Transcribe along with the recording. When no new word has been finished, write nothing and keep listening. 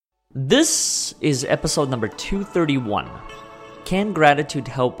This is episode number 231. Can gratitude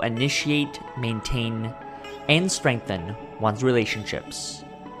help initiate, maintain, and strengthen one's relationships?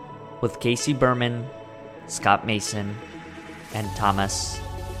 With Casey Berman, Scott Mason, and Thomas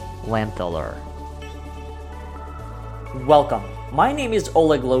Lahnthaler. Welcome. My name is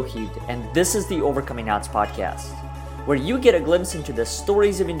Oleg Lohid, and this is the Overcoming Odds podcast, where you get a glimpse into the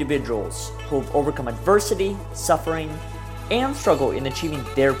stories of individuals who have overcome adversity, suffering, and struggle in achieving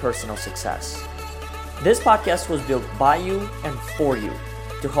their personal success. This podcast was built by you and for you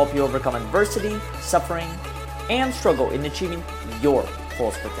to help you overcome adversity, suffering, and struggle in achieving your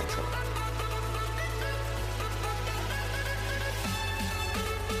fullest potential.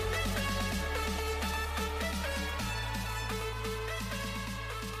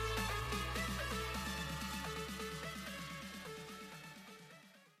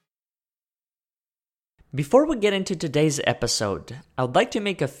 Before we get into today's episode, I would like to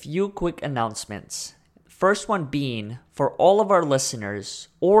make a few quick announcements. First one being, for all of our listeners,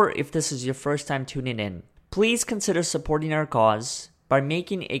 or if this is your first time tuning in, please consider supporting our cause by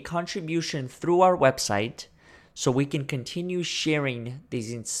making a contribution through our website so we can continue sharing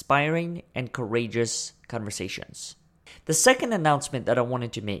these inspiring and courageous conversations. The second announcement that I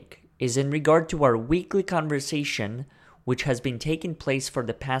wanted to make is in regard to our weekly conversation, which has been taking place for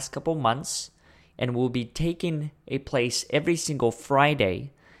the past couple months and will be taking a place every single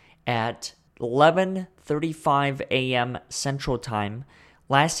Friday at 11:35 a.m. Central Time,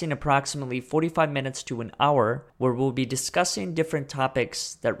 lasting approximately 45 minutes to an hour, where we'll be discussing different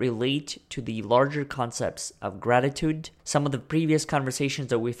topics that relate to the larger concepts of gratitude. Some of the previous conversations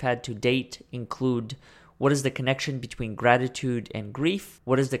that we've had to date include: what is the connection between gratitude and grief?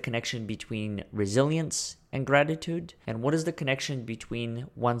 What is the connection between resilience and gratitude? And what is the connection between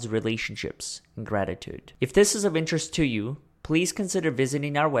one's relationships and gratitude? If this is of interest to you, please consider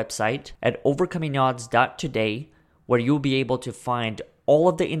visiting our website at overcomingodds.today, where you'll be able to find all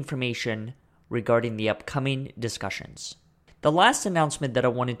of the information regarding the upcoming discussions. The last announcement that I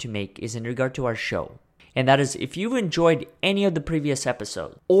wanted to make is in regard to our show. And that is, if you've enjoyed any of the previous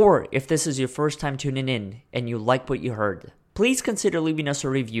episodes, or if this is your first time tuning in and you like what you heard, please consider leaving us a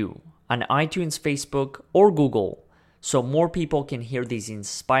review on iTunes, Facebook, or Google so more people can hear these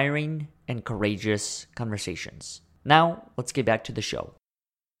inspiring and courageous conversations. Now, let's get back to the show.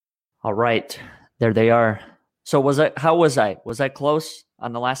 All right, there they are. So how was I? Was I close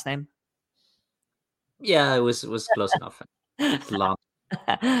on the last name? Yeah, it was close enough. How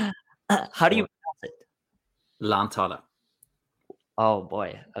do you pronounce it? Lahnthaler. Oh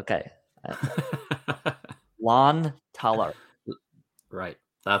boy. Okay. Lahnthaler. Right.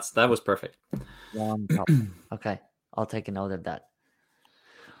 That was perfect. Lahnthaler. Okay. I'll take a note of that.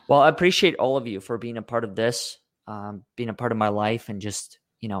 Well, I appreciate all of you for being a part of this, being a part of my life, and just,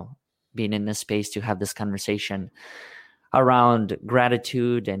 being in this space to have this conversation around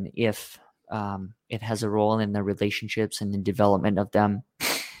gratitude and if it has a role in the relationships and the development of them.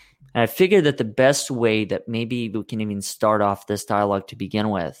 And I figured that the best way that maybe we can even start off this dialogue to begin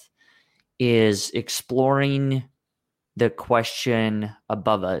with is exploring the question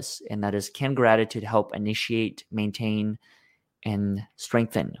above us, and that is, can gratitude help initiate, maintain, and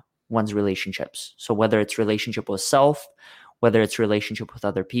strengthen one's relationships? So whether it's relationship with self, whether it's relationship with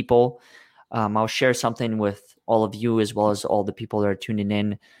other people, I'll share something with all of you as well as all the people that are tuning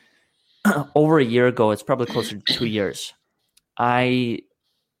in. Over a year ago, it's probably closer to 2 years, I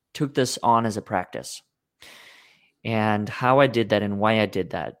took this on as a practice. And how I did that and why I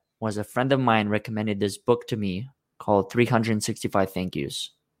did that was a friend of mine recommended this book to me called 365 Thank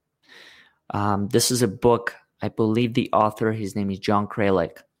Yous. This is a book, I believe the author, his name is John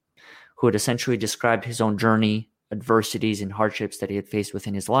Kralik, who had essentially described his own journey, adversities, and hardships that he had faced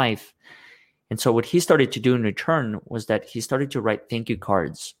within his life. And so what he started to do in return was that he started to write thank you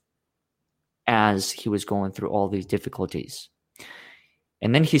cards as he was going through all these difficulties.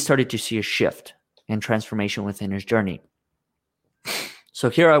 And then he started to see a shift and transformation within his journey.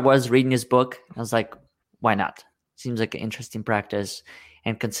 So here I was reading his book. I was like, why not? Seems like an interesting practice.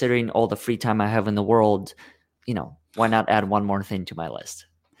 And considering all the free time I have in the world, why not add one more thing to my list?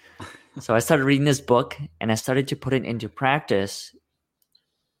 So I started reading this book and I started to put it into practice.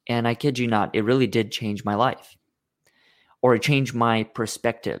 And I kid you not, it really did change my life. Or it changed my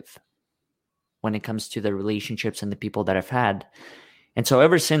perspective when it comes to the relationships and the people that I've had. And so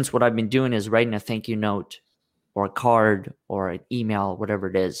ever since, what I've been doing is writing a thank you note or a card or an email, whatever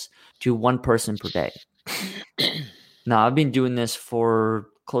it is, to one person per day. Now, I've been doing this for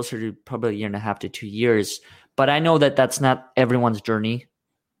closer to probably a year and a half to 2 years, but I know that that's not everyone's journey,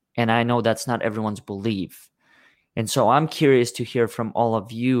 and I know that's not everyone's belief. And so I'm curious to hear from all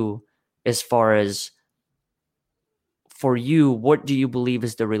of you as far as, for you, what do you believe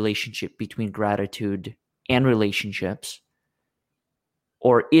is the relationship between gratitude and relationships?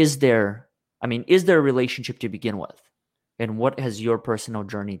 Or is there a relationship to begin with? And what has your personal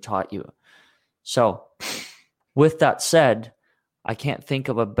journey taught you? So, with that said, I can't think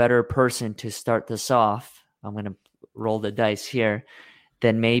of a better person to start this off. I'm going to roll the dice here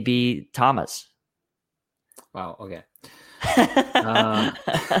than maybe Thomas. Wow. Okay.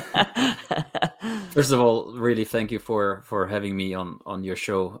 First of all, really thank you for having me on your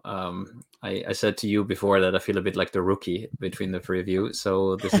show. I said to you before that I feel a bit like the rookie between the three of you,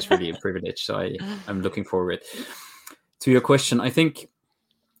 so this is really a privilege. So I'm looking forward to your question. I think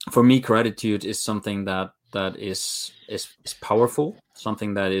for me, gratitude is something that is powerful,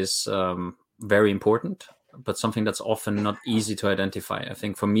 something that is very important, but something that's often not easy to identify. I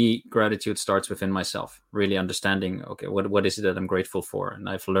think for me, gratitude starts within myself, really understanding, okay, what is it that I'm grateful for? And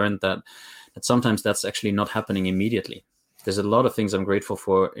I've learned that sometimes that's actually not happening immediately. There's a lot of things I'm grateful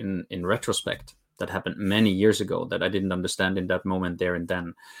for in retrospect that happened many years ago that I didn't understand in that moment there and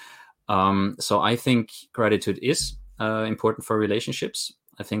then. So I think gratitude is important for relationships.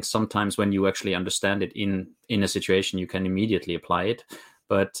 I think sometimes when you actually understand it in a situation, you can immediately apply it.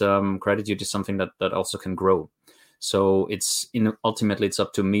 But gratitude is something that also can grow. So ultimately it's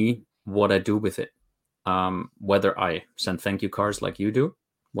up to me what I do with it. Whether I send thank you cards like you do,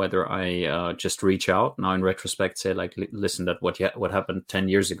 whether I just reach out now in retrospect, say like, listen, that what happened 10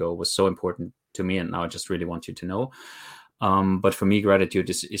 years ago was so important to me, and now I just really want you to know. But for me, gratitude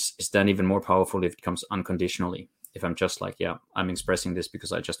is then even more powerful if it comes unconditionally. If I'm just like, yeah, I'm expressing this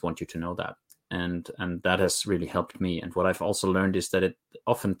because I just want you to know that. And that has really helped me. And what I've also learned is that it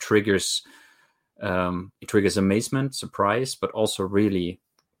often triggers amazement, surprise, but also really,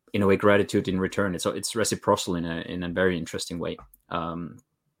 in a way, gratitude in return. It's reciprocal in a very interesting way.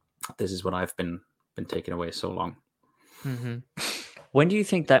 This is what I've been taking away so long. Mm-hmm. When do you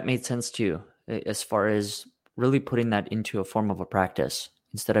think that made sense to you, as far as really putting that into a form of a practice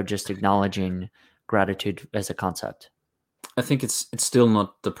instead of just acknowledging gratitude as a concept? I think it's still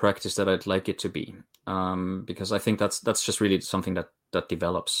not the practice that I'd like it to be, because I think that's just really something that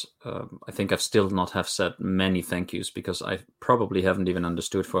develops. I think I've still not have said many thank yous because I probably haven't even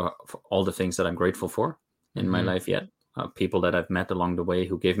understood for all the things that I'm grateful for in my life yet. People that I've met along the way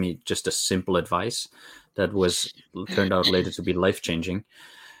who gave me just a simple advice that turned out later to be life-changing.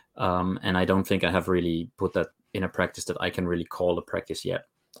 And I don't think I have really put that in a practice that I can really call a practice yet.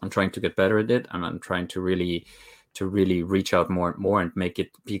 I'm trying to get better at it, and I'm trying to really reach out more and more and make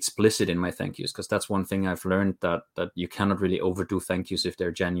it be explicit in my thank yous, because that's one thing I've learned, that you cannot really overdo thank yous if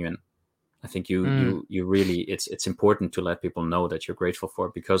they're genuine. I think you really, it's important to let people know that you're grateful for,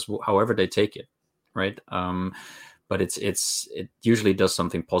 because however they take it, right? But it usually does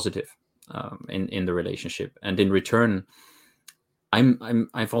something positive in the relationship, and in return,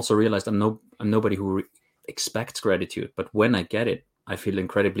 I've also realized I'm nobody who expects gratitude, but when I get it, I feel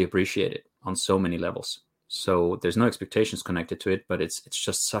incredibly appreciated on so many levels. So there's no expectations connected to it, but it's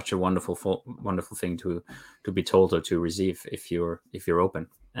just such a wonderful thing to be told or to receive if you're open,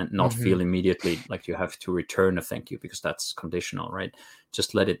 and not feel immediately like you have to return a thank you, because that's conditional, right?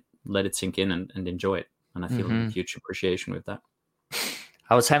 Just let it sink in and enjoy it. And I feel a huge appreciation with that.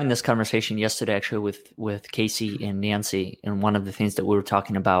 I was having this conversation yesterday actually with Casey and Nancy, and one of the things that we were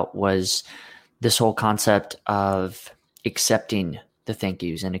talking about was this whole concept of accepting the thank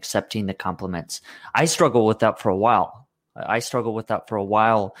yous and accepting the compliments. I struggled with that for a while.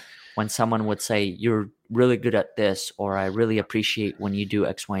 When someone would say, "You're really good at this," or "I really appreciate when you do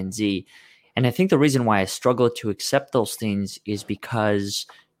X, Y, and Z." And I think the reason why I struggle to accept those things is because,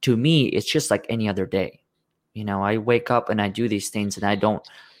 to me, it's just like any other day. You know, I wake up and I do these things, and I don't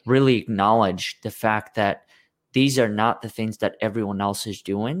really acknowledge the fact that these are not the things that everyone else is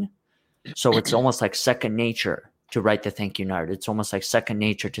doing. So it's almost like second nature to write the thank you note. It's almost like second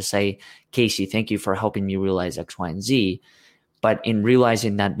nature to say, "Casey, thank you for helping me realize X, Y, and Z." But in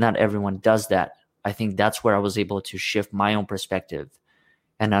realizing that not everyone does that, I think that's where I was able to shift my own perspective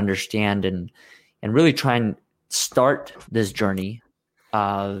and understand and really try and start this journey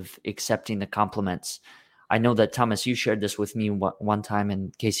of accepting the compliments. I know that, Thomas, you shared this with me one time,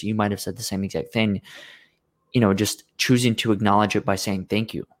 and Casey, you might have said the same exact thing. You know, just choosing to acknowledge it by saying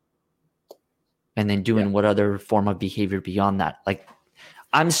thank you, and then doing what other form of behavior beyond that. Like,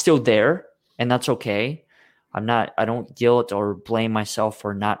 I'm still there, and that's okay. I don't guilt or blame myself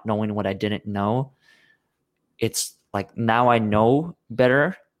for not knowing what I didn't know. It's like, now I know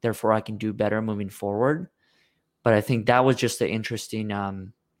better, therefore I can do better moving forward. But I think that was just the interesting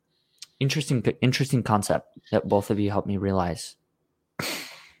Interesting concept that both of you helped me realize.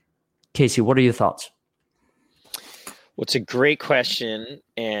 Casey, what are your thoughts? Well, it's a great question.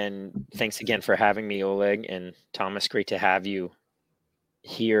 And thanks again for having me, Oleg. And Thomas, great to have you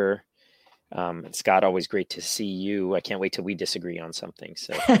here. And Scott, always great to see you. I can't wait till we disagree on something.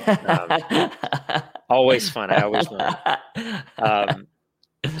 So always fun. I always win.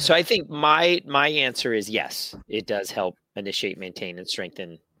 So I think my answer is yes, it does help initiate, maintain, and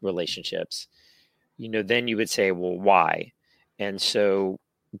strengthen relationships. Then you would say, well, why? And so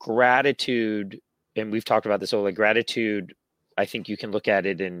gratitude, and we've talked about this, Oleg, gratitude, I think you can look at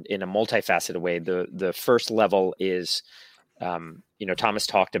it in a multifaceted way. The first level is, Thomas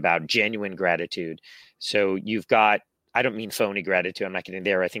talked about genuine gratitude. So you've got, I don't mean phony gratitude. I'm not getting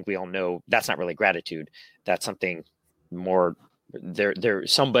there. I think we all know that's not really gratitude. That's something more,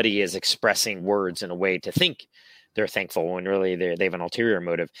 somebody is expressing words in a way to think they're thankful when really they have an ulterior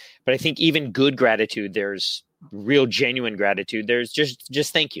motive. But I think even good gratitude, there's real genuine gratitude. There's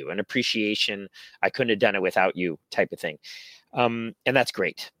just thank you and appreciation. I couldn't have done it without you type of thing. And that's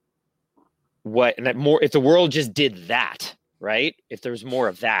great. If the world just did that, right? If there's more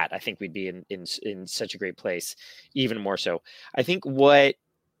of that, I think we'd be in such a great place, even more so. I think when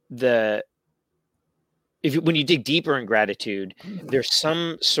you dig deeper in gratitude, there's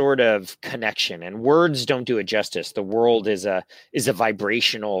some sort of connection, and words don't do it justice. The world is a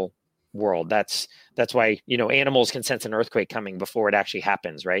vibrational world. That's why, animals can sense an earthquake coming before it actually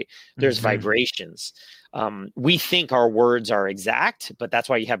happens, right? There's vibrations. We think our words are exact, but that's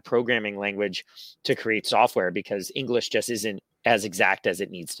why you have programming language to create software, because English just isn't as exact as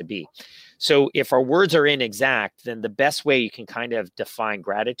it needs to be. So if our words are inexact, then the best way you can kind of define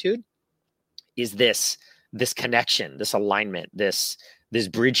gratitude is this connection, this alignment, this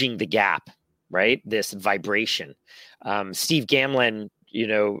bridging the gap, right? This vibration. Steve Gamlin,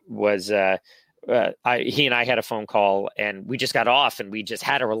 was he and I had a phone call, and we just got off, and we just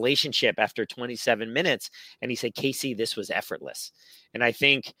had a relationship after 27 minutes. And he said, Casey, this was effortless. And I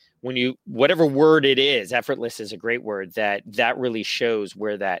think whatever word it is, effortless is a great word, that really shows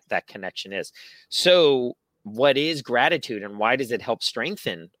where that connection is. So what is gratitude, and why does it help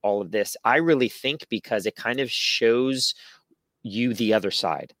strengthen all of this? I really think because it kind of shows you the other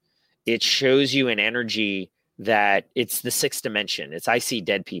side. It shows you an energy that it's the sixth dimension. It's I see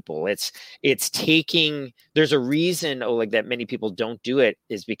dead people. It's taking, there's a reason, Oleg, that many people don't do it,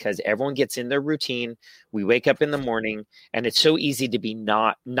 is because everyone gets in their routine. We wake up in the morning, and it's so easy to be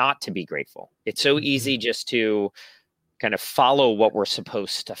not to be grateful. It's so easy just to kind of follow what we're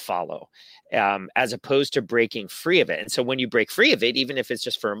supposed to follow, as opposed to breaking free of it. And so when you break free of it, even if it's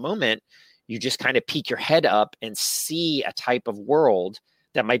just for a moment, you just kind of peek your head up and see a type of world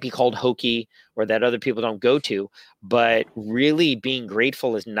that might be called hokey or that other people don't go to. But really being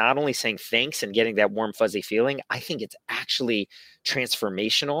grateful is not only saying thanks and getting that warm, fuzzy feeling. I think it's actually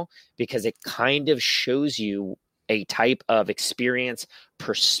transformational, because it kind of shows you a type of experience,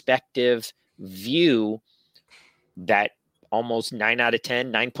 perspective, view that almost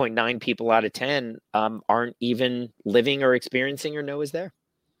 9.9 people out of 10 aren't even living or experiencing or know is there.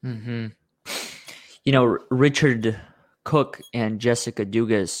 Mm-hmm. Richard Cook and Jessica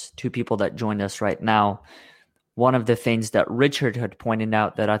Dugas, two people that joined us right now, one of the things that Richard had pointed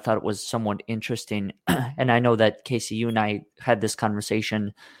out that I thought was somewhat interesting, and I know that Casey, you and I had this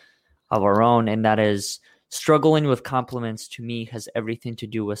conversation of our own, and that is, struggling with compliments to me has everything to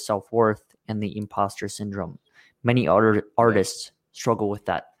do with self-worth and the imposter syndrome. Many artists struggle with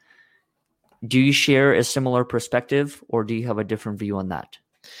that. Do you share a similar perspective, or do you have a different view on that?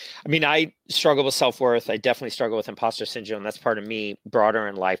 I mean, I struggle with self-worth. I definitely struggle with imposter syndrome. That's part of me broader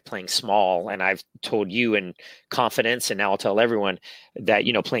in life, playing small. And I've told you in confidence, and now I'll tell everyone that,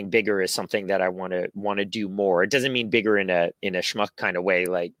 playing bigger is something that I want to do more. It doesn't mean bigger in a schmuck kind of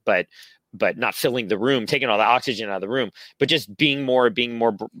way, but not filling the room, taking all the oxygen out of the room, but just being more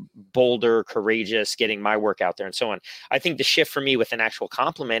bolder, courageous, getting my work out there and so on. I think the shift for me with an actual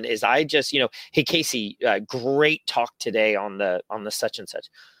compliment is I just, hey, Casey, great talk today on the such and such.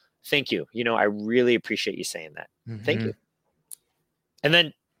 Thank you. I really appreciate you saying that. Mm-hmm. Thank you. And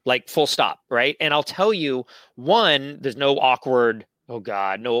then full stop. Right. And I'll tell you, one, there's no awkward, oh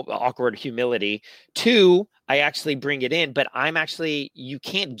God, no awkward humility. Two, I actually bring it in, but you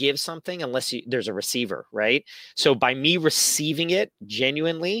can't give something unless there's a receiver, right? So by me receiving it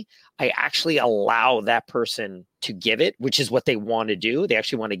genuinely, I actually allow that person to give it, which is what they want to do. They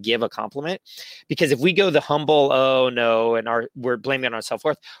actually want to give a compliment, because if we go the humble, oh no, and we're blaming it on our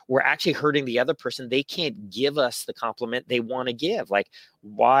self-worth, we're actually hurting the other person. They can't give us the compliment they want to give.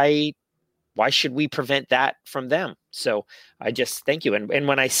 Why why should we prevent that from them? So I just thank you. And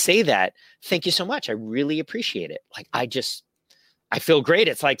when I say that, thank you so much. I really appreciate it. Like, I feel great.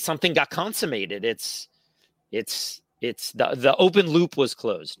 It's like something got consummated. It's the open loop was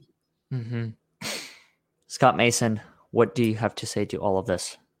closed. Mm-hmm. Scott Mason, what do you have to say to all of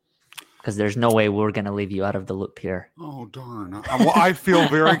this? Because there's no way we're going to leave you out of the loop here. Oh, darn. Well, I feel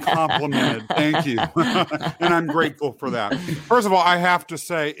very complimented. Thank you. And I'm grateful for that. First of all, I have to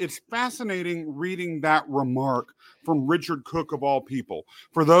say, it's fascinating reading that remark from Richard Cook, of all people.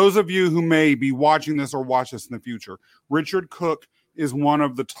 For those of you who may be watching this or watch this in the future, Richard Cook is one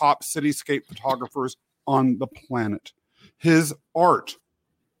of the top cityscape photographers on the planet. His art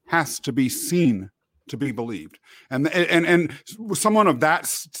has to be seen to be believed, and someone of that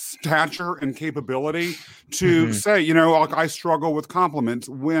stature and capability to say, like, I struggle with compliments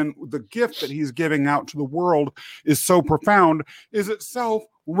when the gift that he's giving out to the world is so profound, is itself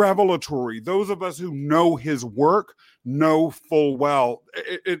revelatory. Those of us who know his work know full well.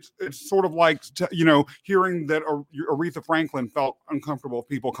 It's sort of like hearing that Aretha Franklin felt uncomfortable if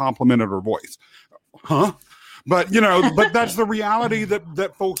people complimented her voice. Huh? But but that's the reality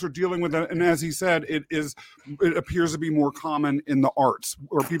that folks are dealing with. And as he said, it appears to be more common in the arts,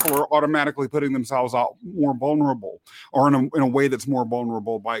 where people are automatically putting themselves out more vulnerable, or in a way that's more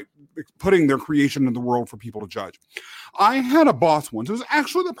vulnerable by putting their creation in the world for people to judge. I had a boss once. It was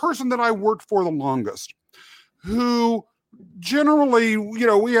actually the person that I worked for the longest, who generally,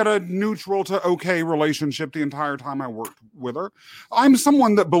 we had a neutral to okay relationship the entire time I worked with her. I'm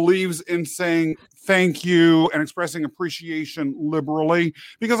someone that believes in saying thank you and expressing appreciation liberally,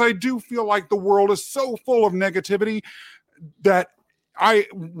 because I do feel like the world is so full of negativity that I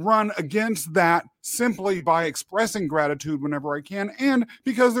run against that simply by expressing gratitude whenever I can, and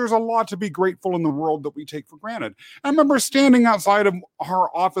because there's a lot to be grateful in the world that we take for granted. I remember standing outside of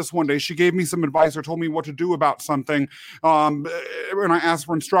her office one day. She gave me some advice or told me what to do about something, and I asked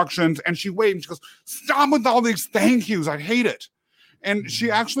for instructions, and she waited and she goes, "Stop with all these thank yous. I hate it." And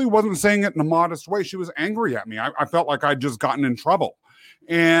she actually wasn't saying it in a modest way. She was angry at me. I felt like I'd just gotten in trouble.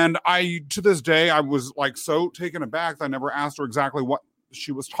 And to this day, I was like so taken aback that I never asked her exactly what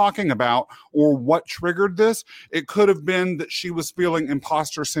she was talking about or what triggered this. It could have been that she was feeling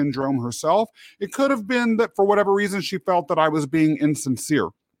imposter syndrome herself. It could have been that for whatever reason she felt that I was being insincere.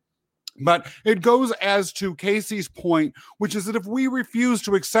 But it goes as to Casey's point, which is that if we refuse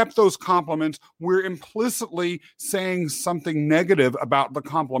to accept those compliments, we're implicitly saying something negative about the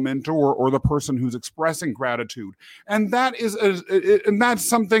complimenter or the person who's expressing gratitude. And that's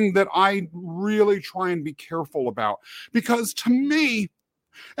something that I really try and be careful about. Because to me,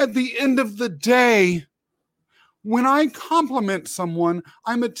 at the end of the day, when I compliment someone,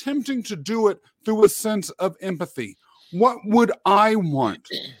 I'm attempting to do it through a sense of empathy. What would I want?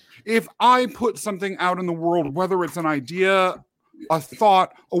 If I put something out in the world, whether it's an idea, a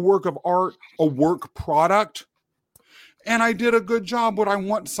thought, a work of art, a work product, and I did a good job, would I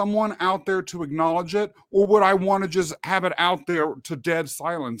want someone out there to acknowledge it? Or would I want to just have it out there to dead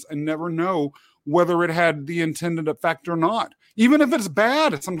silence and never know whether it had the intended effect or not? Even if it's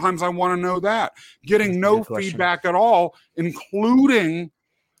bad, sometimes I want to know that. Getting no feedback at all, including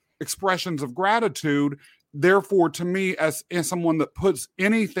expressions of gratitude. Therefore, to me, as someone that puts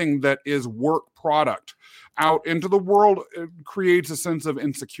anything that is work product out into the world, it creates a sense of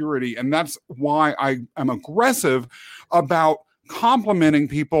insecurity. And that's why I am aggressive about complimenting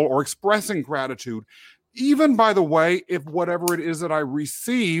people or expressing gratitude. Even, by the way, if whatever it is that I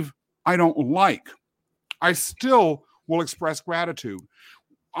receive, I don't like, I still will express gratitude.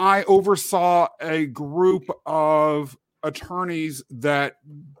 I oversaw a group of attorneys that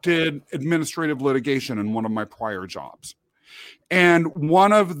did administrative litigation in one of my prior jobs. And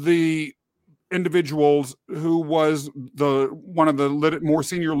one of the individuals who was one of the more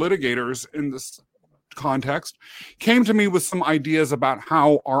senior litigators in this context came to me with some ideas about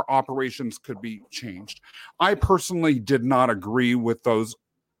how our operations could be changed. I personally did not agree with those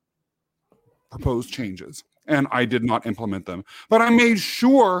proposed changes, and I did not implement them. But I made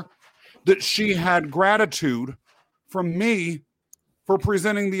sure that she had gratitude from me for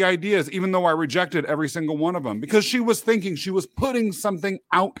presenting the ideas, even though I rejected every single one of them, because she was thinking, she was putting something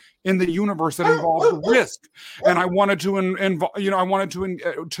out in the universe that involved risk, and I wanted to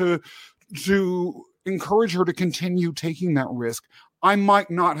encourage her to continue taking that risk. I might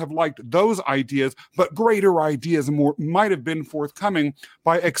not have liked those ideas, but greater ideas more might have been forthcoming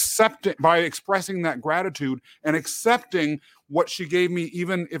by expressing that gratitude and accepting what she gave me,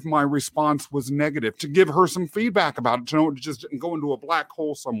 even if my response was negative, to give her some feedback about it, to know it just didn't go into a black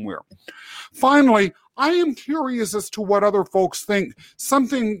hole somewhere. Finally, I am curious as to what other folks think.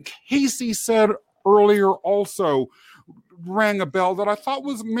 Something Casey said earlier also rang a bell that I thought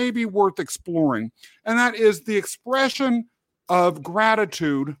was maybe worth exploring, and that is the expression of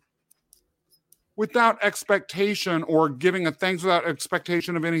gratitude without expectation, or giving a thanks without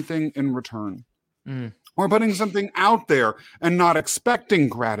expectation of anything in return. Or putting something out there and not expecting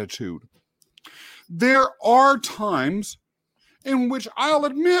gratitude. There are times in which I'll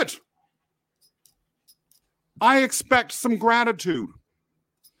admit I expect some gratitude.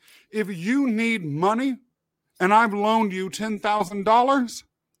 If you need money and I've loaned you $10,000,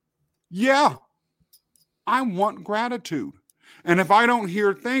 yeah, I want gratitude. And if I don't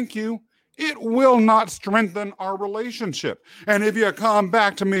hear thank you, it will not strengthen our relationship. And if you come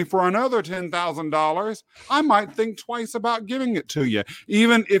back to me for another $10,000, I might think twice about giving it to you,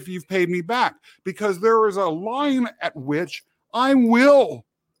 even if you've paid me back, because there is a line at which I will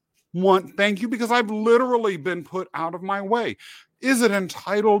want thank you, because I've literally been put out of my way. Is it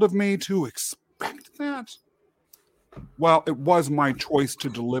entitled of me to expect that? Well, it was my choice to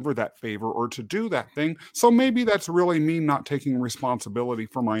deliver that favor or to do that thing. So maybe that's really me not taking responsibility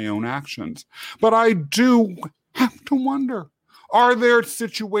for my own actions. But I do have to wonder, are there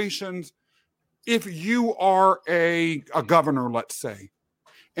situations, if you are a governor, let's say,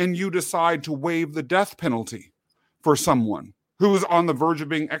 and you decide to waive the death penalty for someone who is on the verge of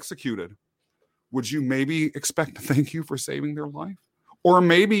being executed, would you maybe expect to thank you for saving their life? Or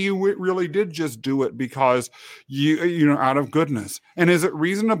maybe you really did just do it because you know, out of goodness. And is it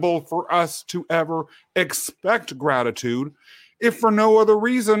reasonable for us to ever expect gratitude if for no other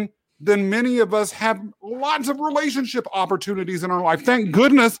reason than many of us have lots of relationship opportunities in our life? Thank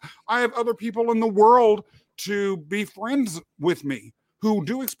goodness I have other people in the world to be friends with me who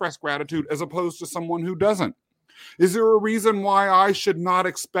do express gratitude as opposed to someone who doesn't. Is there a reason why I should not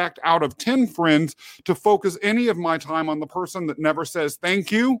expect out of 10 friends to focus any of my time on the person that never says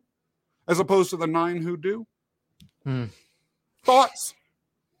thank you, as opposed to the 9 who do? Thoughts?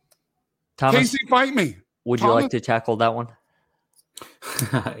 Thomas, Casey, fight me. Would you like to tackle that one?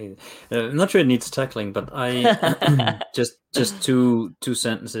 I'm not sure it needs tackling, but I just two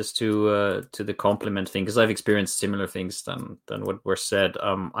sentences to the compliment thing, because I've experienced similar things than what were said.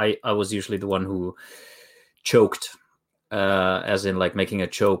 I was usually the one who choked, as in like making a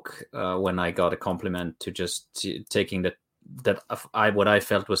joke when I got a compliment, to just taking what I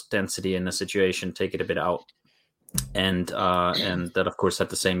felt was density in a situation, take it a bit out, and that of course had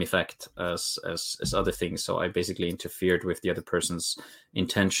the same effect as other things. So I basically interfered with the other person's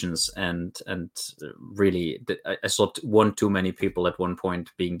intentions, and really I saw one too many people at one point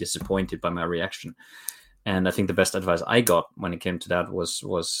being disappointed by my reaction. And I think the best advice I got when it came to that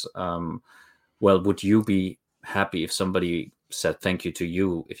was well, would you be happy if somebody said thank you to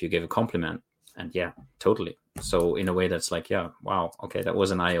you if you gave a compliment? And yeah, totally. So in a way, that's like, yeah, wow, okay, that was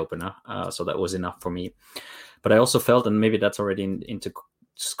an eye-opener. So that was enough for me. But I also felt, and maybe that's already into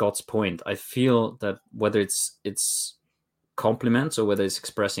Scott's point, I feel that whether it's compliments or whether it's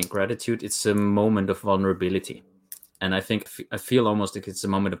expressing gratitude, it's a moment of vulnerability. And I feel almost like it's a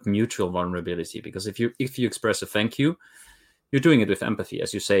moment of mutual vulnerability, because if you express a thank you, you're doing it with empathy,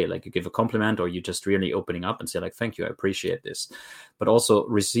 as you say, like you give a compliment, or you just really opening up and say like, thank you, I appreciate this. But also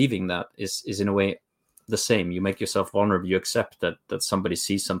receiving that is in a way the same. You make yourself vulnerable. You accept that somebody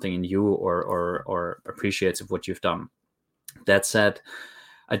sees something in you or appreciates of what you've done. That said,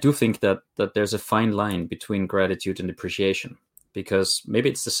 I do think that there's a fine line between gratitude and appreciation, because maybe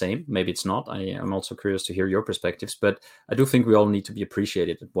it's the same, maybe it's not. I am also curious to hear your perspectives, but I do think we all need to be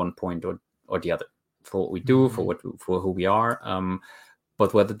appreciated at one point or the other, for what we do, for who we are,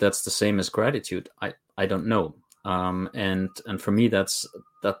 but whether that's the same as gratitude, I don't know. And for me, that's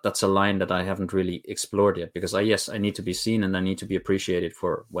a line that I haven't really explored yet, because I need to be seen and I need to be appreciated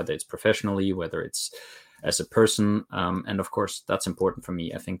for whether it's professionally, whether it's as a person, and of course that's important for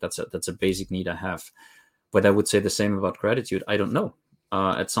me. I think that's a basic need I have. Whether I would say the same about gratitude, I don't know.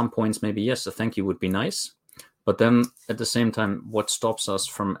 At some points, maybe yes, a thank you would be nice, but then at the same time, what stops us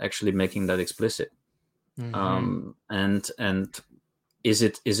from actually making that explicit? And is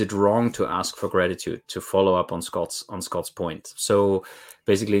it wrong to ask for gratitude, to follow up on Scott's point? So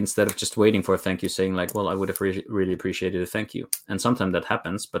basically, instead of just waiting for a thank you, saying like, well, I would have really appreciated a thank you. And sometimes that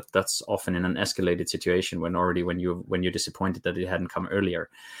happens, but that's often in an escalated situation when you're disappointed that it hadn't come earlier.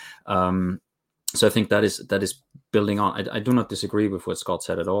 So I think that is building on. I do not disagree with what Scott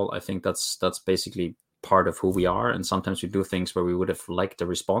said at all. I think that's basically part of who we are. And sometimes we do things where we would have liked a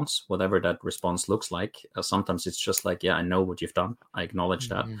response, whatever that response looks like. Sometimes it's just like, yeah, I know what you've done. I acknowledge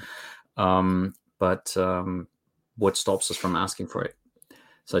that. But what stops us from asking for it?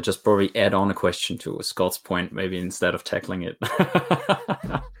 So I just probably add on a question to Scott's point, maybe instead of tackling it.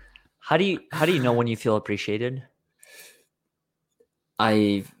 How do you know when you feel appreciated?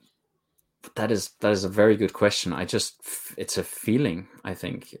 That is a very good question. It's a feeling. I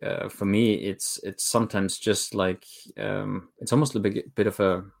think for me, it's sometimes just like it's almost a bit of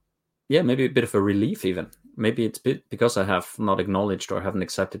a, maybe a bit of a relief even. Maybe it's because I have not acknowledged or haven't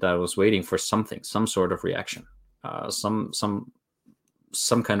accepted that I was waiting for something, some sort of reaction, some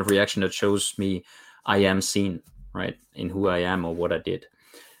kind of reaction that shows me I am seen, right, in who I am or what I did.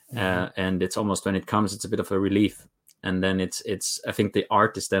 And it's almost, when it comes, it's a bit of a relief. And then it's I think the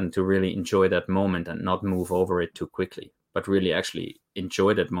art is then to really enjoy that moment and not move over it too quickly, but really actually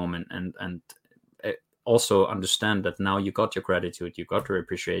enjoy that moment and also understand that now you got your gratitude, you got your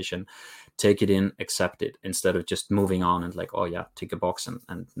appreciation, take it in, accept it, instead of just moving on and like, oh yeah, tick a box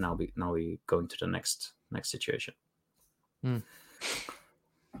and now we go into the next situation.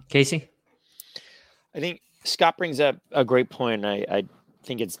 Casey? I think Scott brings up a great point. I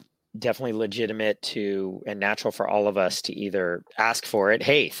think it's definitely legitimate to and natural for all of us to either ask for it,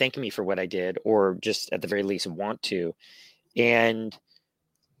 hey, thank me for what I did, or just at the very least want to. And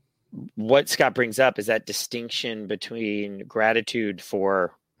what Scott brings up is that distinction between gratitude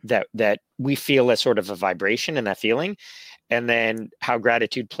for that we feel as sort of a vibration in that feeling, and then how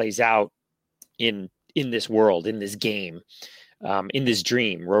gratitude plays out in this world, in this game, in this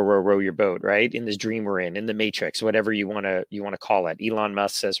dream, row your boat, right? In this dream we're in the Matrix, whatever you want to call it. Elon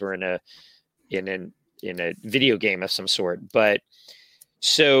Musk says we're in a video game of some sort. But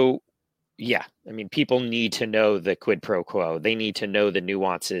so, yeah, I mean, people need to know the quid pro quo. They need to know the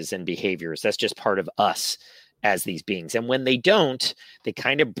nuances and behaviors. That's just part of us as these beings. And when they don't, they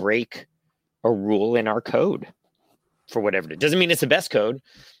kind of break a rule in our code for whatever it is. Doesn't mean it's the best code.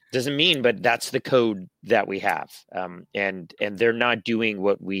 Doesn't mean, but that's the code that we have. And they're not doing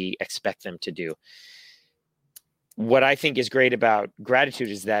what we expect them to do. What I think is great about gratitude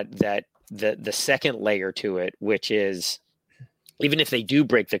is that the second layer to it, which is, even if they do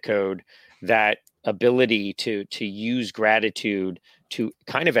break the code, that ability to use gratitude to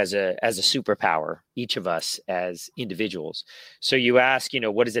kind of as a superpower, each of us as individuals. So you ask,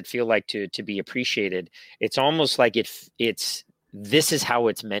 what does it feel like to be appreciated? It's almost like it's this is how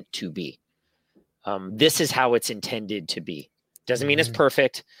it's meant to be. This is how it's intended to be. Doesn't mean it's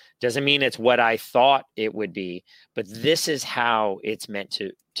perfect. Doesn't mean it's what I thought it would be, but this is how it's meant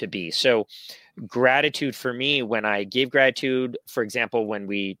to be. So gratitude for me, when I give gratitude, for example, when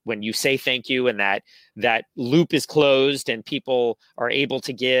you say thank you and that loop is closed and people are able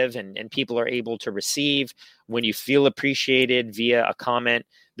to give and people are able to receive, when you feel appreciated via a comment,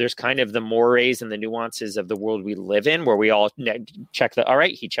 there's kind of the mores and the nuances of the world we live in, where we all check all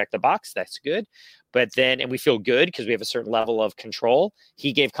right, he checked the box, that's good. But then, and we feel good because we have a certain level of control.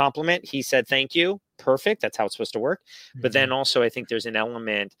 He gave compliment, he said thank you, perfect, that's how it's supposed to work. But then also I think there's an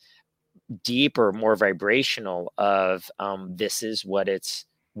element deeper, more vibrational of this is what it's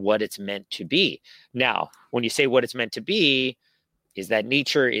meant to be. Now, when you say what it's meant to be, is that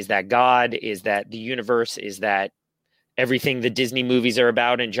nature? Is that God? Is that the universe? Is that everything the Disney movies are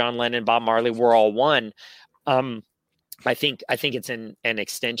about and John Lennon, Bob Marley, we're all one? I think it's an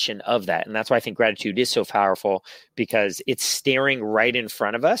extension of that. And that's why I think gratitude is so powerful, because it's staring right in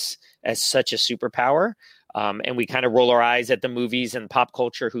front of us as such a superpower. And we kind of roll our eyes at the movies and pop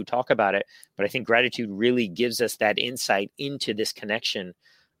culture who talk about it. But I think gratitude really gives us that insight into this connection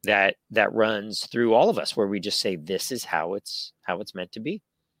that runs through all of us, where we just say, this is how it's meant to be.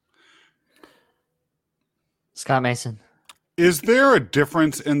 Scott Mason. Is there a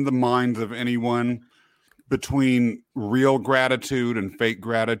difference in the minds of anyone between real gratitude and fake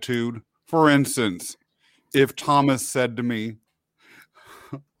gratitude? For instance, if Thomas said to me,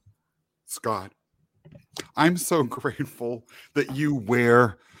 Scott, I'm so grateful that you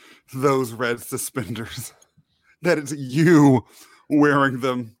wear those red suspenders, that it's you wearing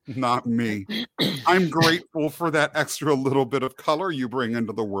them, not me. I'm grateful for that extra little bit of color you bring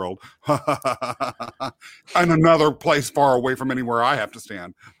into the world. And another place far away from anywhere I have to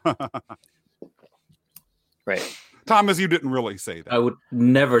stand. Right. Thomas, you didn't really say that. I would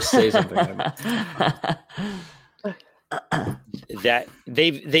never say something like that. That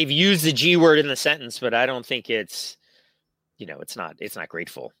they've used the G word in the sentence, but I don't think it's, it's not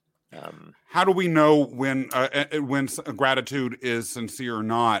grateful. How do we know when gratitude is sincere or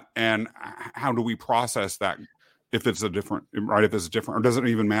not, and how do we process that if it's different, or does it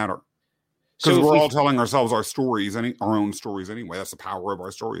even matter? Because we're all telling ourselves our stories, our own stories anyway. That's the power of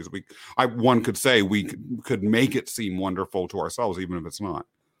our stories. One could say we could make it seem wonderful to ourselves, even if it's not.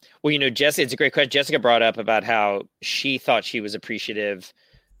 Well, Jessica, it's a great question. Jessica brought up about how she thought she was appreciative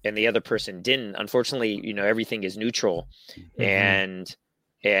and the other person didn't. Unfortunately, everything is neutral, and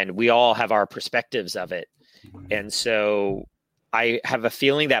we all have our perspectives of it. And so I have a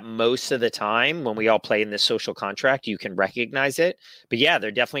feeling that most of the time when we all play in this social contract, you can recognize it. But yeah,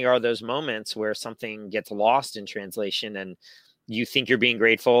 there definitely are those moments where something gets lost in translation and you think you're being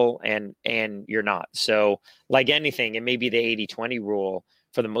grateful and you're not. So like anything, it may be the 80-20 rule.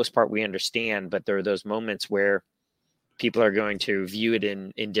 For the most part, we understand, but there are those moments where people are going to view it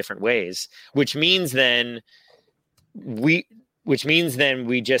in different ways, which means then we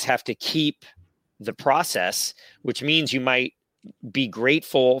just have to keep the process, which means you might be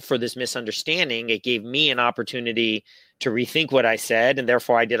grateful for this misunderstanding. It gave me an opportunity to rethink what I said. And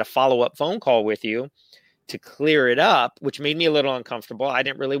therefore I did a follow-up phone call with you to clear it up, which made me a little uncomfortable. I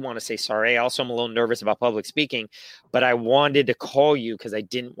didn't really want to say sorry. Also, I'm a little nervous about public speaking, but I wanted to call you because I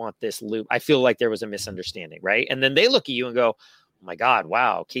didn't want this loop. I feel like there was a misunderstanding, right? And then they look at you and go, oh my God,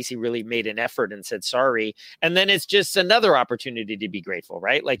 wow, Casey really made an effort and said sorry. And then it's just another opportunity to be grateful,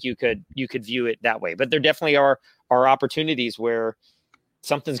 right? Like you could view it that way. But there definitely are opportunities where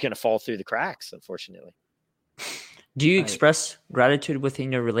something's going to fall through the cracks, unfortunately. Do you express gratitude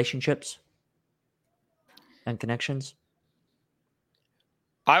within your relationships and connections?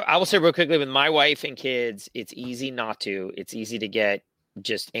 I will say real quickly, with my wife and kids, it's easy not to. It's easy to get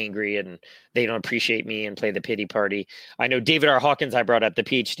just angry and they don't appreciate me and play the pity party. I know David R. Hawkins, I brought up, the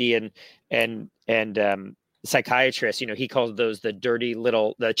PhD and psychiatrist, he calls those the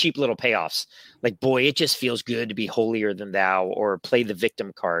cheap little payoffs. Like, boy, it just feels good to be holier than thou, or play the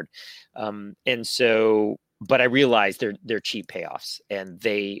victim card. But I realize they're cheap payoffs, and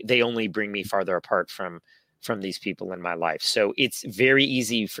they only bring me farther apart from these people in my life. So it's very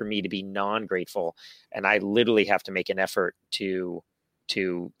easy for me to be non-grateful, and I literally have to make an effort to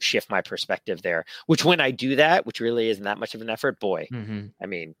shift my perspective there, which when I do that, which really isn't that much of an effort, boy, I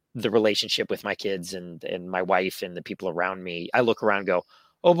mean, the relationship with my kids and my wife and the people around me, I look around and go,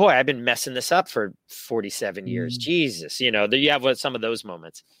 oh boy, I've been messing this up for 47 years. Jesus. You have some of those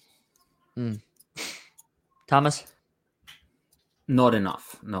moments. Thomas? Not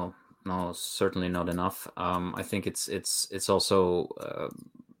enough. No, certainly not enough. I think it's also,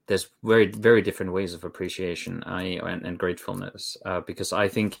 there's very, very different ways of appreciation and gratefulness, because I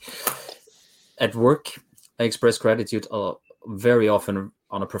think at work, I express gratitude very often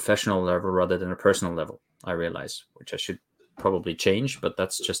on a professional level rather than a personal level, I realize, which I should probably change, but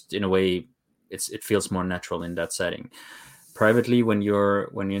that's just, in a way, it feels more natural in that setting. Privately, when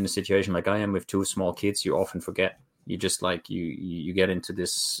you're in a situation like I am with two small kids, you often forget. You just you get into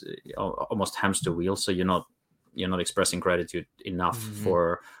this almost hamster wheel, so you're not expressing gratitude enough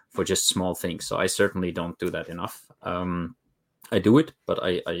for just small things. So I certainly don't do that enough. I do it, but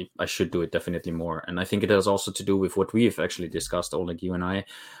I should do it definitely more. And I think it has also to do with what we've actually discussed, Oleg, you and I,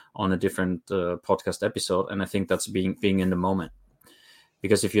 on a different podcast episode. And I think that's being in the moment.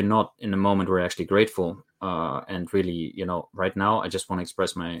 Because if you're not in the moment where you're actually grateful, and really, right now, I just want to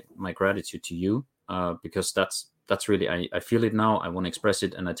express my gratitude to you, because that's really, I feel it now. I want to express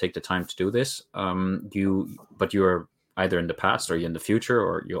it, and I take the time to do this. But you're either in the past or you're in the future,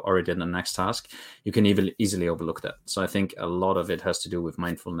 or you're already in the next task. You can easily overlook that. So I think a lot of it has to do with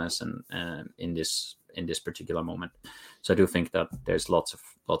mindfulness and in this particular moment. So I do think that there's lots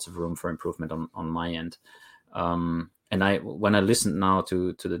of room for improvement on my end. And when I listened now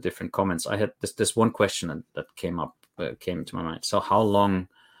to the different comments, I had this one question that came to my mind. So how long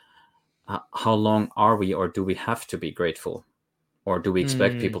are we, or do we have to be grateful, or do we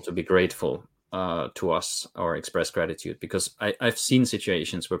expect people to be grateful to us or express gratitude? Because I've seen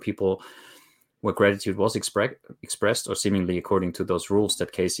situations where gratitude was expressed, or seemingly according to those rules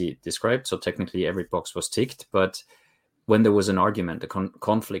that Casey described. So technically every box was ticked, but when there was an argument, a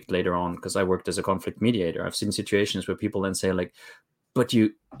conflict later on, because I worked as a conflict mediator, I've seen situations where people then say like, but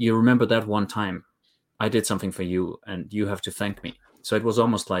you remember that one time I did something for you and you have to thank me. So it was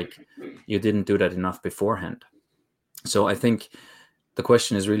almost like you didn't do that enough beforehand. So I think the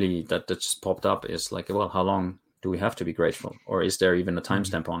question is really that just popped up is like, well, how long do we have to be grateful? Or is there even a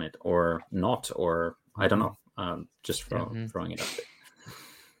timestamp on it, or not? Or I don't know, just throwing it out there.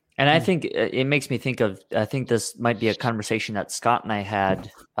 And I think it makes me think of, I think this might be a conversation that Scott and I had.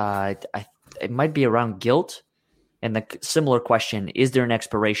 It might be around guilt. And the similar question, is there an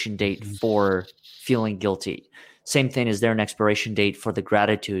expiration date for feeling guilty? Same thing, is there an expiration date for the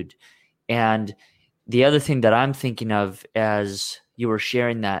gratitude? And the other thing that I'm thinking of as you were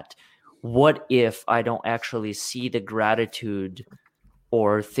sharing that, what if I don't actually see the gratitude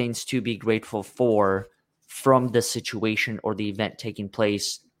or things to be grateful for from the situation or the event taking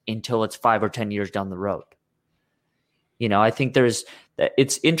place until it's 5 or 10 years down the road? I think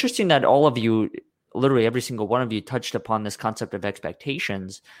it's interesting that all of you, literally every single one of you, touched upon this concept of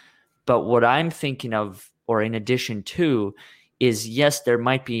expectations. But what I'm thinking of, or in addition to, is yes, there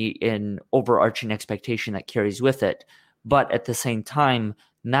might be an overarching expectation that carries with it. But at the same time,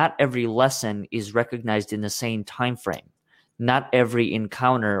 not every lesson is recognized in the same time frame. Not every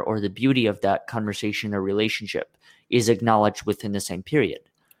encounter or the beauty of that conversation or relationship is acknowledged within the same period.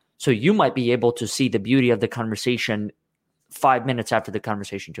 So you might be able to see the beauty of the conversation 5 minutes after the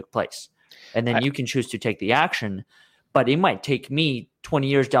conversation took place. And then you can choose to take the action. But it might take me 20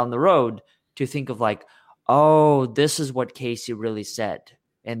 years down the road to think of like, oh, this is what Casey really said.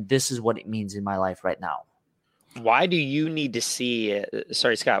 And this is what it means in my life right now. Why do you need to see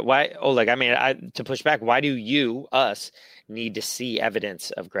sorry, Scott, why, Oleg, to push back, why do us need to see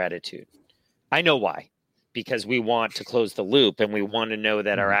evidence of gratitude? I know why, because we want to close the loop and we want to know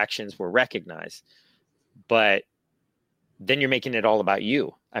that our actions were recognized. But then you're making it all about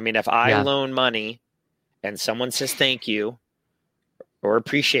you. I mean, if I loan money and someone says thank you or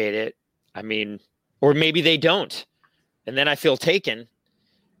appreciate it, or maybe they don't, and then I feel taken.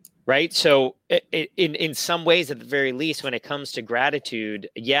 Right. So in some ways, at the very least, when it comes to gratitude,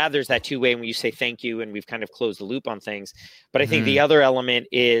 there's that two-way when you say thank you and we've kind of closed the loop on things. But I think the other element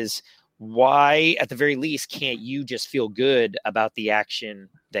is why, at the very least, can't you just feel good about the action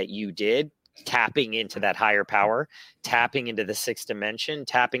that you did, tapping into that higher power, tapping into the sixth dimension,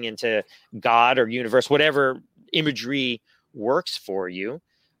 tapping into God or universe, whatever imagery works for you.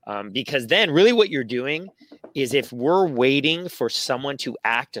 Because then really what you're doing is, if we're waiting for someone to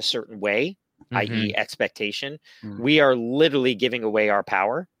act a certain way, i.e. expectation, we are literally giving away our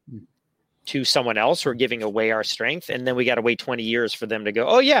power to someone else, or giving away our strength. And then we got to wait 20 years for them to go,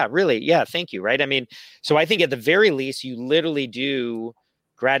 oh yeah, really? Yeah. Thank you. Right. So I think at the very least, you literally do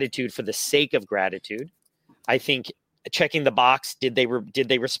gratitude for the sake of gratitude. I think checking the box, did they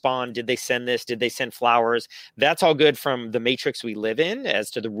respond? Did they send this? Did they send flowers? That's all good from the matrix we live in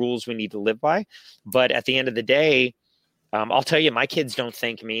as to the rules we need to live by. But at the end of the day, I'll tell you, my kids don't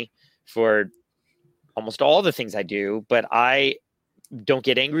thank me for almost all the things I do, but I don't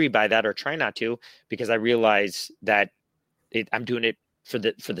get angry by that, or try not to, because I realize that I'm doing it for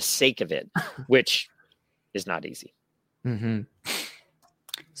the sake of it, which is not easy.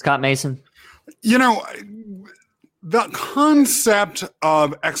 Scott Mason. The concept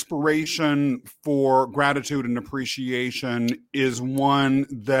of expiration for gratitude and appreciation is one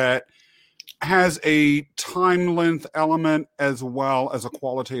that has a time length element as well as a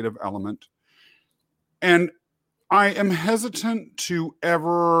qualitative element. And I am hesitant to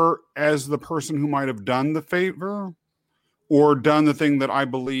ever, as the person who might have done the favor or done the thing that I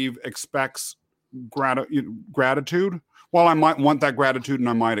believe expects gratitude, while I might want that gratitude and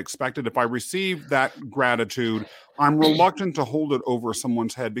I might expect it, if I receive that gratitude, I'm reluctant to hold it over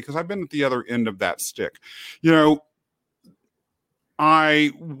someone's head, because I've been at the other end of that stick.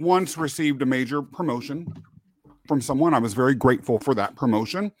 I once received a major promotion from someone. I was very grateful for that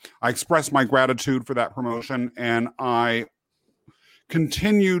promotion. I expressed my gratitude for that promotion, and I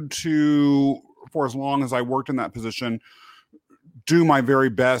continued to, for as long as I worked in that position, do my very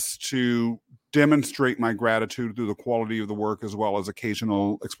best to demonstrate my gratitude through the quality of the work, as well as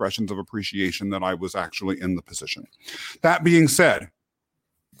occasional expressions of appreciation that I was actually in the position. That being said,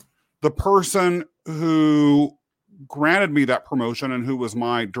 the person who granted me that promotion and who was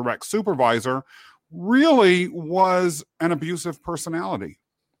my direct supervisor really was an abusive personality.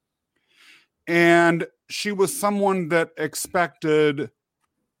 And she was someone that expected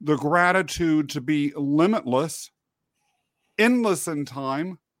the gratitude to be limitless, endless in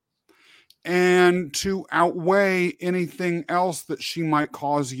time, and to outweigh anything else that she might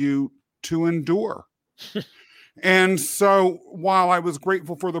cause you to endure. And so while I was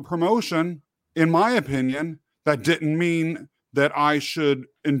grateful for the promotion, in my opinion, that didn't mean that I should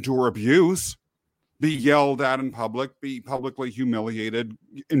endure abuse, be yelled at in public, be publicly humiliated,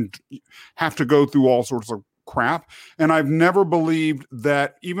 and have to go through all sorts of crap. And I've never believed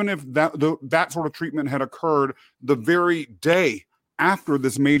that even if that sort of treatment had occurred the very day after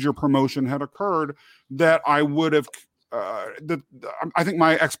this major promotion had occurred, that I would have, I think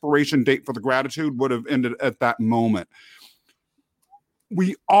my expiration date for the gratitude would have ended at that moment.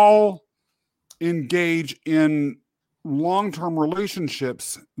 We all engage in long-term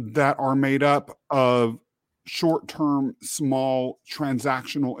relationships that are made up of short-term, small,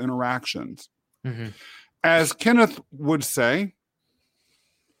 transactional interactions. Mm-hmm. As Kenneth would say,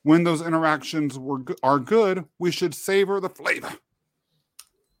 when those interactions are good, we should savor the flavor.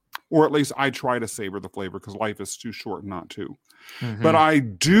 Or at least I try to savor the flavor because life is too short not to. Mm-hmm. But I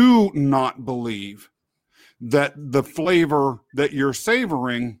do not believe that the flavor that you're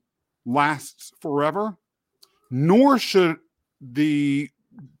savoring lasts forever, nor should the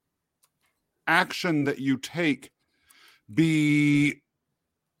action that you take be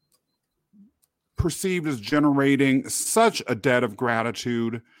perceived as generating such a debt of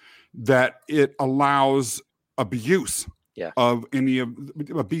gratitude that it allows abuse of any of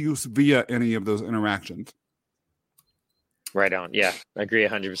abuse via any of those interactions. Right on. Yeah, I agree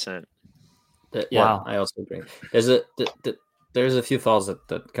 100%. Wow. I also agree. There's a few thoughts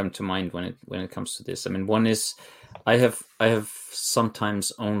that come to mind when it comes to this. I mean, one is I have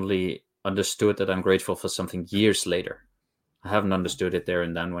sometimes only understood that I'm grateful for something years later. I haven't understood it there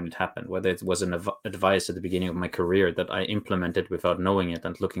and then when it happened, whether it was an advice at the beginning of my career that I implemented without knowing it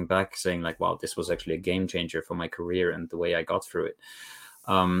and looking back saying like, wow, this was actually a game changer for my career and the way I got through it.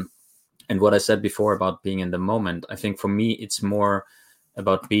 And what I said before about being in the moment, I think for me, it's more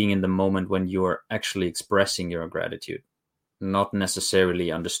about being in the moment when you're actually expressing your gratitude, not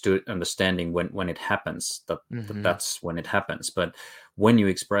necessarily understanding when it happens, that's when it happens. But when you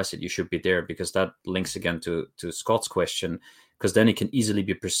express it, you should be there, because that links again to Scott's question, because then it can easily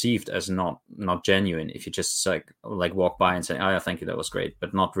be perceived as not genuine if you just like walk by and say, oh yeah, thank you, that was great,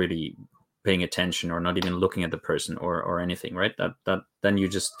 but not really paying attention or not even looking at the person or anything, right? That then you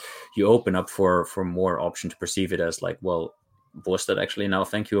open up for more option to perceive it as like, well, was that actually now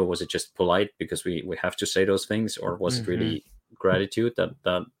thank you, or was it just polite because we have to say those things, or was it really gratitude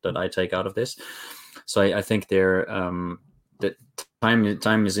that I take out of this? So I think that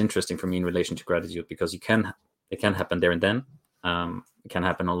time is interesting for me in relation to gratitude, because it can happen there and then. It can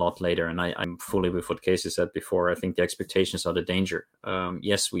happen a lot later, and I'm fully with what Casey said before. I think the expectations are the danger.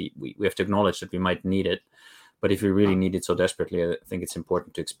 Yes, we have to acknowledge that we might need it, but if we really need it so desperately, I think it's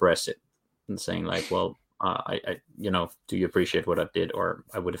important to express it and saying like, well, I do you appreciate what I did, or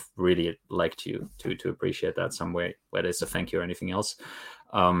I would have really liked you to appreciate that some way, whether it's a thank you or anything else.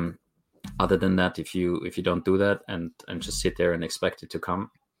 Other than that, if you don't do that and just sit there and expect it to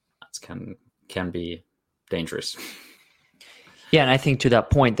come, that can be dangerous. Yeah, and I think to that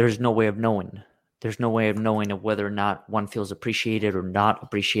point, there's no way of knowing. There's no way of knowing whether or not one feels appreciated or not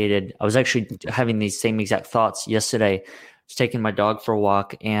appreciated. I was actually having these same exact thoughts yesterday. I was taking my dog for a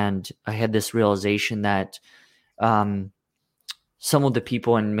walk, and I had this realization that some of the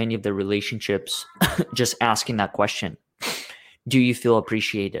people in many of the relationships just asking that question, do you feel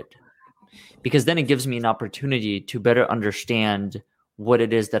appreciated? Because then it gives me an opportunity to better understand what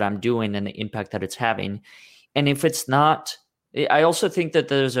it is that I'm doing and the impact that it's having. And if it's not, I also think that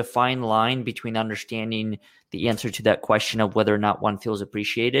there's a fine line between understanding the answer to that question of whether or not one feels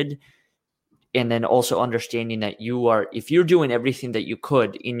appreciated, and then also understanding that if you're doing everything that you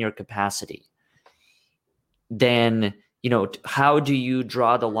could in your capacity, then, how do you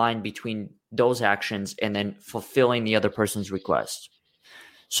draw the line between those actions and then fulfilling the other person's request?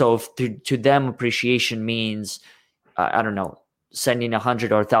 So if to them, appreciation means, I don't know, sending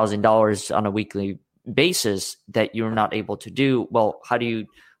 $100 or $1,000 on a weekly basis that you're not able to do. Well, how do you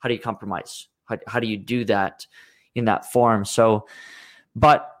compromise? How do you do that in that form? So,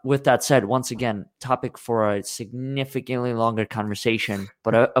 but with that said, once again, topic for a significantly longer conversation,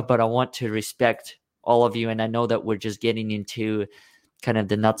 but I want to respect all of you. And I know that we're just getting into kind of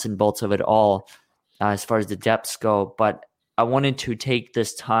the nuts and bolts of it all as far as the depths go, but I wanted to take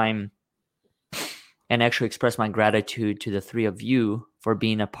this time and actually express my gratitude to the three of you for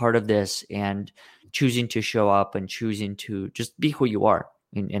being a part of this and choosing to show up and choosing to just be who you are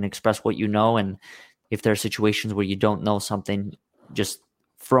and express what you know. And if there are situations where you don't know something, just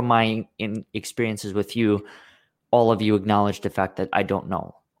from my experiences with you, all of you acknowledge the fact that I don't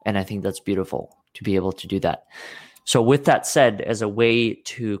know. And I think that's beautiful to be able to do that. So with that said, as a way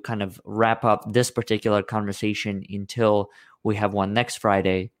to kind of wrap up this particular conversation until we have one next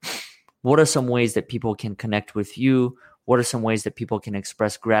Friday, what are some ways that people can connect with you? What are some ways that people can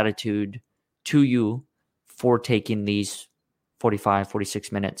express gratitude to you for taking these 45,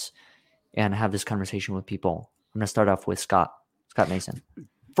 46 minutes and have this conversation with people? I'm going to start off with Scott Mason.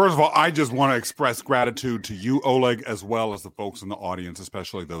 First of all, I just want to express gratitude to you, Oleg, as well as the folks in the audience,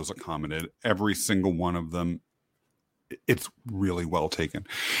 especially those that commented. Every single one of them, it's really well taken.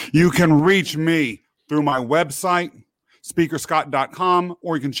 You can reach me through my website, speakerscott.com,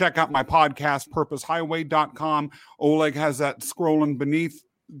 or you can check out my podcast, purposehighway.com. Oleg has that scrolling beneath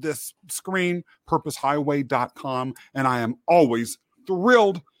this screen, purposehighway.com. And I am always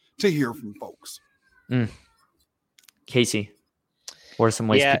thrilled to hear from folks. Casey, what are some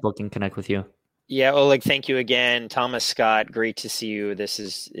ways people can connect with you? Yeah, Oleg, thank you again. Thomas, Scott, great to see you.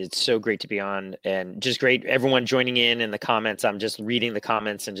 It's so great to be on, and just great everyone joining in the comments. I'm just reading the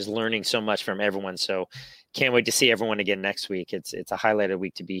comments and just learning so much from everyone. So can't wait to see everyone again next week. It's a highlighted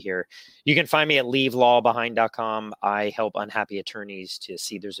week to be here. You can find me at leavelawbehind.com. I help unhappy attorneys to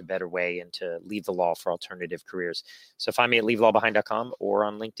see there's a better way and to leave the law for alternative careers. So find me at leavelawbehind.com or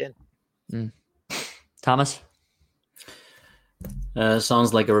on LinkedIn. Thomas?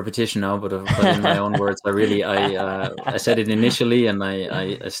 Sounds like a repetition now, but in my own words, I said it initially, and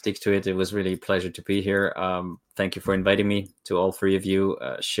I stick to it. It was really a pleasure to be here. Thank you for inviting me. To all three of you,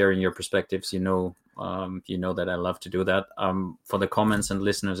 sharing your perspectives. You know that I love to do that. For the comments and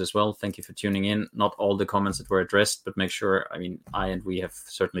listeners as well, thank you for tuning in. Not all the comments that were addressed, but make sure. I mean, we have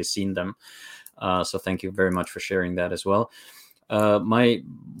certainly seen them. So thank you very much for sharing that as well.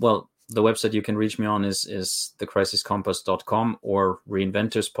 The website you can reach me on is thecrisiscompass.com or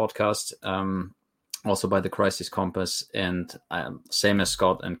Reinventors Podcast, also by The Crisis Compass. And same as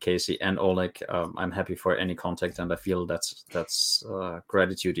Scott and Casey and Oleg, I'm happy for any contact, and I feel that's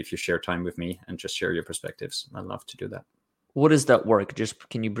gratitude if you share time with me and just share your perspectives. I love to do that. What does that work? Just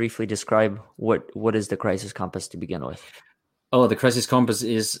can you briefly describe what is The Crisis Compass to begin with? Oh, the Crisis Compass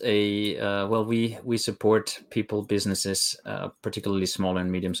is we support people, businesses, particularly small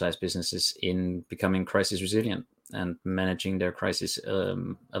and medium-sized businesses, in becoming crisis resilient and managing their crisis a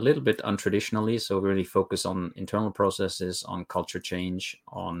little bit untraditionally. So we really focus on internal processes, on culture change,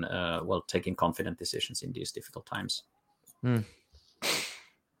 on taking confident decisions in these difficult times.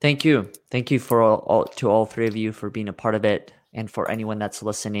 Thank you for all three of you for being a part of it, and for anyone that's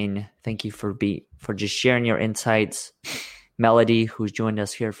listening, thank you for just sharing your insights. Melody, who's joined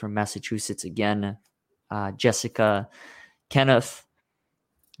us here from Massachusetts again, Jessica, Kenneth,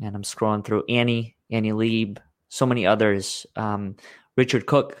 and I'm scrolling through Annie Lieb, so many others. Richard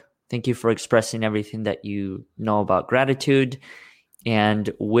Cook, thank you for expressing everything that you know about gratitude.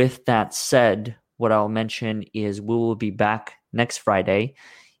 And with that said, what I'll mention is we will be back next Friday,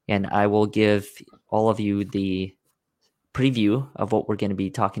 and I will give all of you the preview of what we're going to be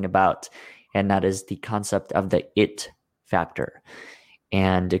talking about, and that is the concept of the it factor,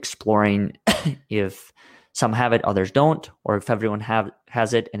 and exploring if some have it, others don't, or if everyone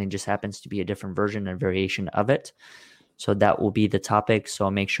has it and it just happens to be a different version and variation of it. So that will be the topic. So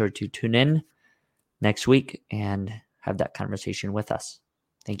make sure to tune in next week and have that conversation with us.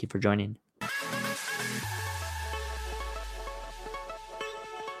 Thank you for joining.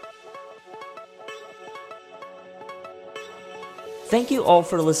 Thank you all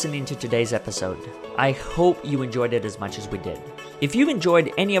for listening to today's episode. I hope you enjoyed it as much as we did. If you've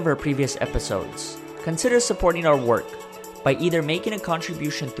enjoyed any of our previous episodes, consider supporting our work by either making a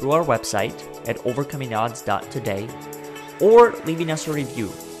contribution through our website at overcomingodds.today or leaving us a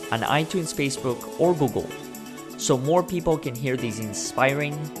review on iTunes, Facebook, or Google so more people can hear these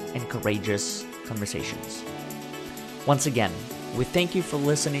inspiring and courageous conversations. Once again, we thank you for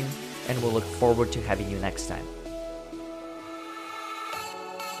listening, and we'll look forward to having you next time.